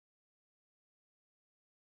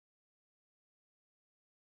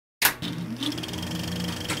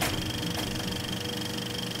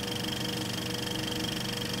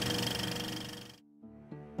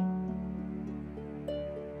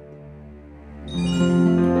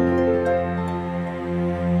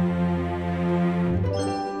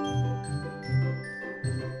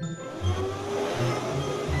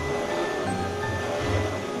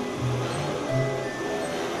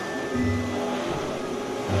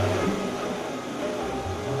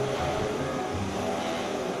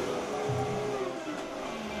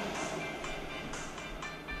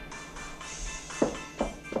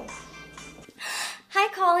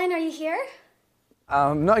Brian, are you here?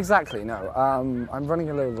 Not exactly, no. I'm running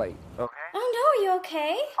a little late. Okay. Oh, no, are you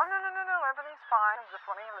okay? Oh, no, everything's fine. I'm just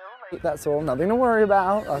running a little late. That's all, nothing to worry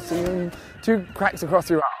about. I'll see you in 2 cracks across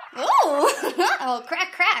your arm. Oh, oh,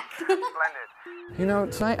 crack. Splendid. You know,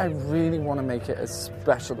 tonight I really want to make it as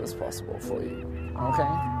special as possible for you, okay?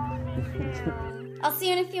 I'll see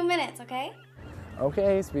you in a few minutes, okay?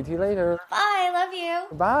 Okay, speak to you later. Bye, love you.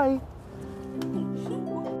 Bye.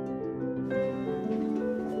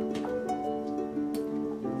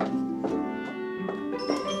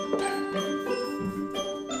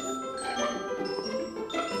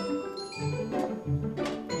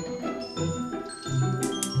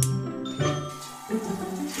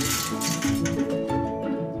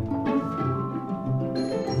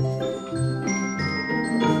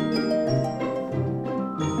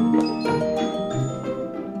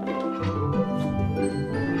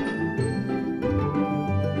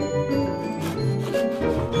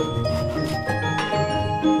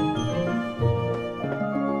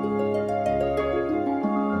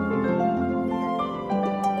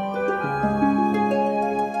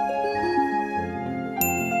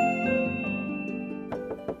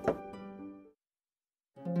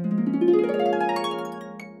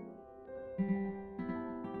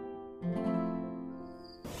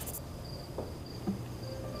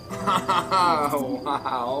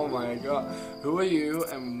 Wow, oh my god. Who are you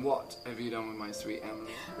and what have you done with my sweet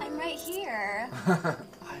Emily? I'm right here. I've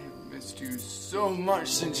missed you so much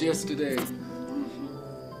since yesterday.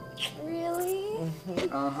 Really?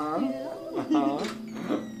 Uh-huh. Yeah. Uh-huh.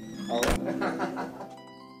 Oh.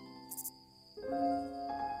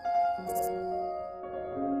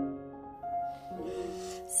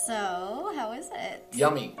 So, how is it?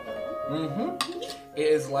 Yummy. Mm-hmm. It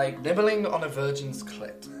is like nibbling on a virgin's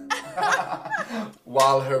clit.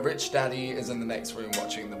 While her rich daddy is in the next room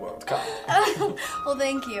watching the World Cup. Well,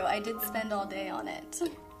 thank you. I did spend all day on it.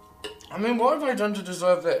 I mean, what have I done to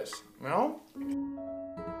deserve this? You know?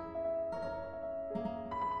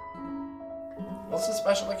 What's the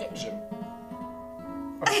special occasion?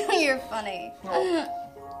 You're funny. Oh.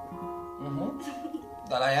 Mm-hmm.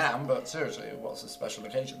 That I am, but seriously, what's the special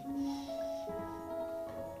occasion?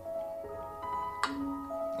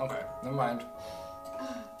 Okay, never mind.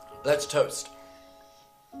 Let's toast.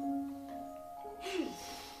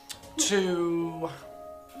 To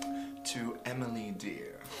Emily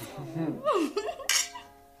dear.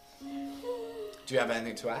 Do you have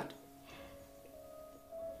anything to add?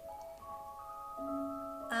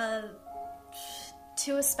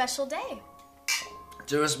 To a special day.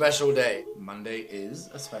 To a special day. Monday is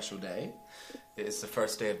a special day. It is the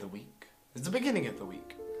first day of the week. It's the beginning of the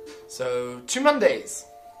week. So, 2 Mondays.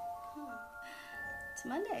 To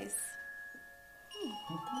Mondays.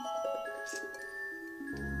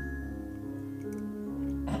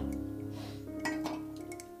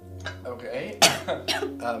 Okay.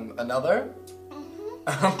 Another?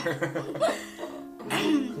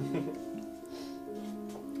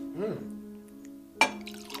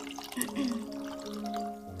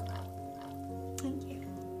 Thank you.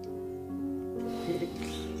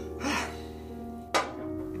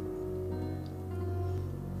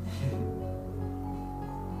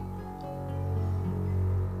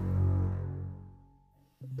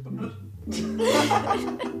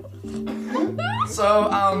 So,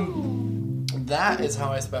 that is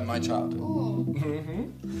how I spent my childhood.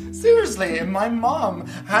 Mm-hmm. Seriously, if my mom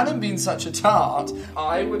hadn't been such a tart,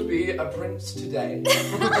 I would be a prince today.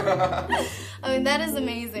 I mean, that is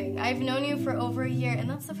amazing. I've known you for over a year, and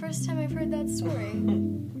that's the first time I've heard that story.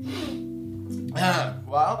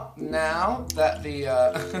 Well, now that the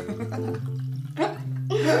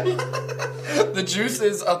the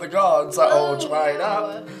juices of the gods are all dried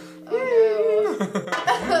up.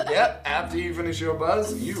 Yep, after you finish your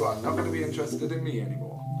buzz, you are not going to be interested in me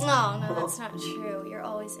anymore. No, that's not true. You're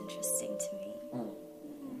always interesting to me.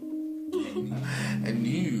 And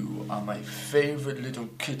you are my favorite little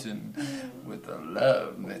kitten with a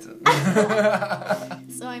love mitten.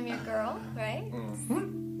 So I'm your girl, right?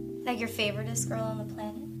 Mm-hmm. Like your favoriteest girl on the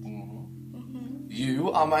planet? Mm-hmm. Mm-hmm.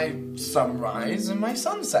 You are my sunrise and my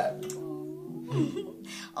sunset.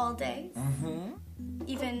 All days? Mm-hmm.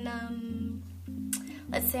 Even,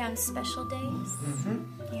 let's say on special days?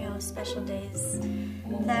 Mm-hmm. You know, special days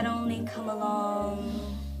that only come along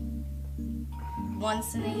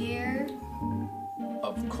once in a year?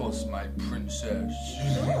 Of course, my princess.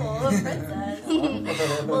 Ooh, a princess.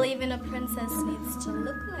 Well, even a princess needs to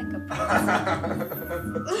look like a princess.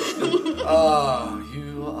 Oh,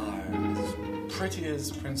 you are as pretty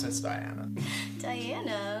as Princess Diana.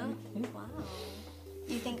 Diana? Wow.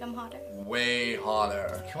 You think I'm hotter? Way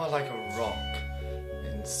hotter. You are like a rock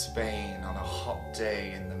in in Spain on a hot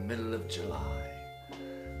day in the middle of July.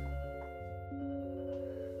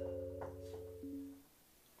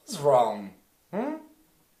 What's wrong? Hmm?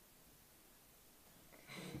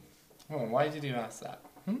 Oh, why did you ask that?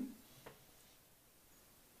 Hmm?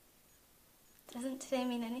 Doesn't today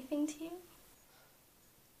mean anything to you?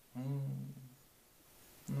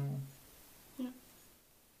 No.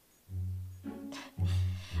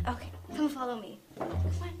 Okay, come follow me. Come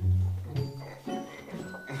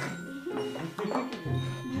on.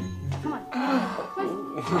 Come on.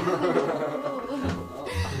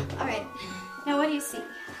 All right. Now what do you see?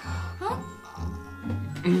 Huh?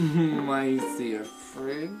 I see a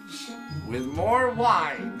fridge with more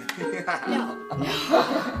wine. No.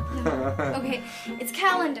 Okay, it's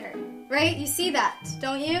calendar, right? You see that,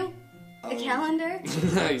 don't you? The calendar?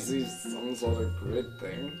 I see some sort of grid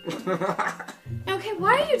thing. Okay,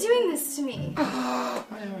 why are you doing this to me? I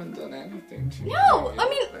haven't done anything to you. No, I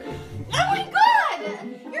mean, oh my god!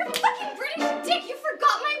 You're a fucking British dick, you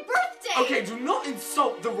forgot my birthday! Okay, do not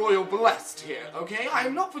insult the royal blessed here, okay? I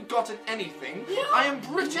have not forgotten anything. No. I am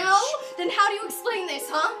British. No? Then how do you explain this,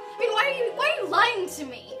 huh? I mean, why are you lying to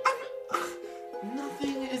me?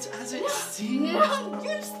 Nothing is as it seems. No, you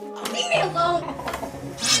just leave me alone!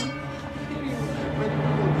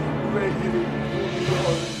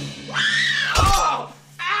 Oh!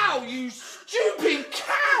 Ow, you stupid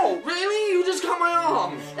cow! Really? You just cut my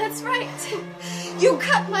arm. That's right. You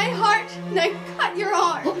cut my heart, and I cut your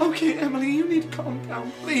arm. Okay, Emily, you need to calm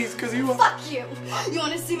down, please, because you are... Fuck you. You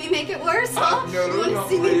want to see me make it worse, huh? No, you want to not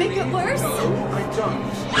see really. me make it worse? No, I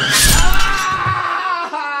don't.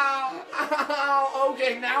 Ow!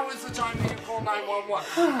 Okay, now is the time that you call 911.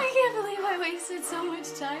 I can't believe I wasted so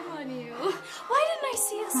much time on you. Why didn't I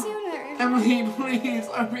see it sooner? Emily, please,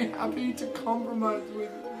 I'd be happy to compromise with you.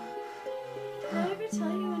 Did I ever tell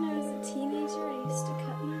you when I was a teenager I used to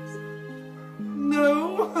cut myself? No.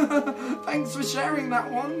 Thanks for sharing that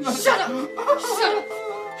one. Shut up! Shut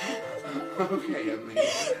up! Okay, Emily.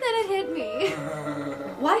 Then it hit me.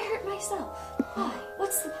 Why hurt myself? Why?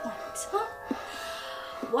 What's the point, huh?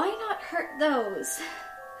 Why not hurt those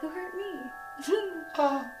who hurt me?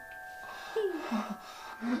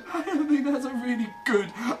 I don't think that's a really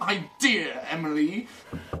good idea, Emily.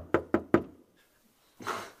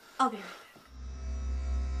 I'll be right back.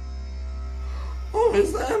 Oh,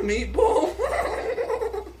 is that a meatball?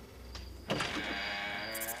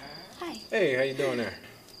 Hi. Hey, how you doing there?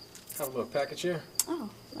 Have a little package here. Oh,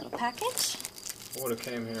 little package? I would have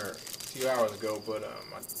came here a few hours ago, but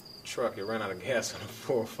my truck, it ran out of gas on a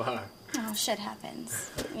 405. Oh, shit happens.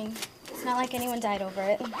 I mean, it's not like anyone died over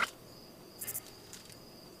it.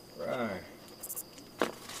 Right.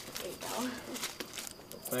 There you go. Well,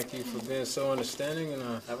 thank you for being so understanding, and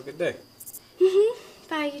have a good day.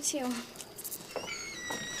 Bye, you too.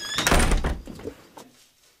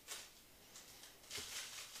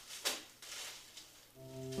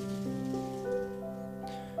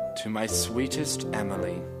 To my sweetest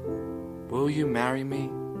Emily, will you marry me?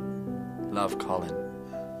 Love, Colin.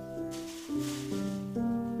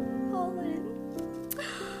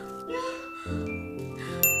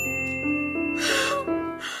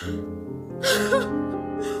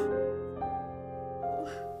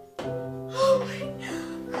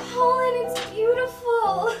 Colin, it's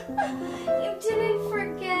beautiful. You didn't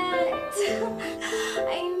forget. I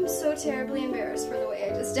am so terribly embarrassed for the way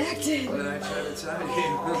I just acted. What did I try to tell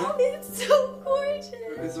you? It's so gorgeous.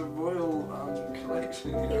 It's a royal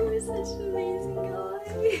collection. You were such an amazing guy.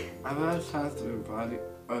 I've always had to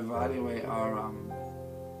evaluate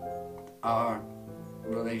our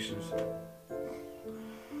relationship.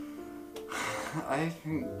 I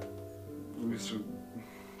think we should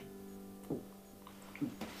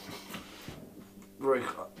break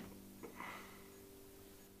up.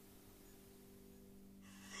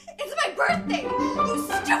 It's my birthday! You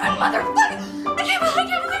stupid motherfucker! I can't believe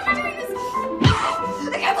you're doing this!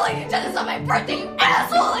 I can't believe you did this on my birthday, you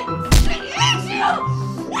asshole! I hate you!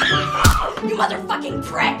 You motherfucking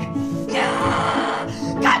prick!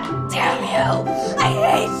 God damn you! I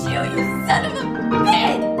hate you, you son of a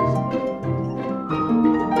bitch!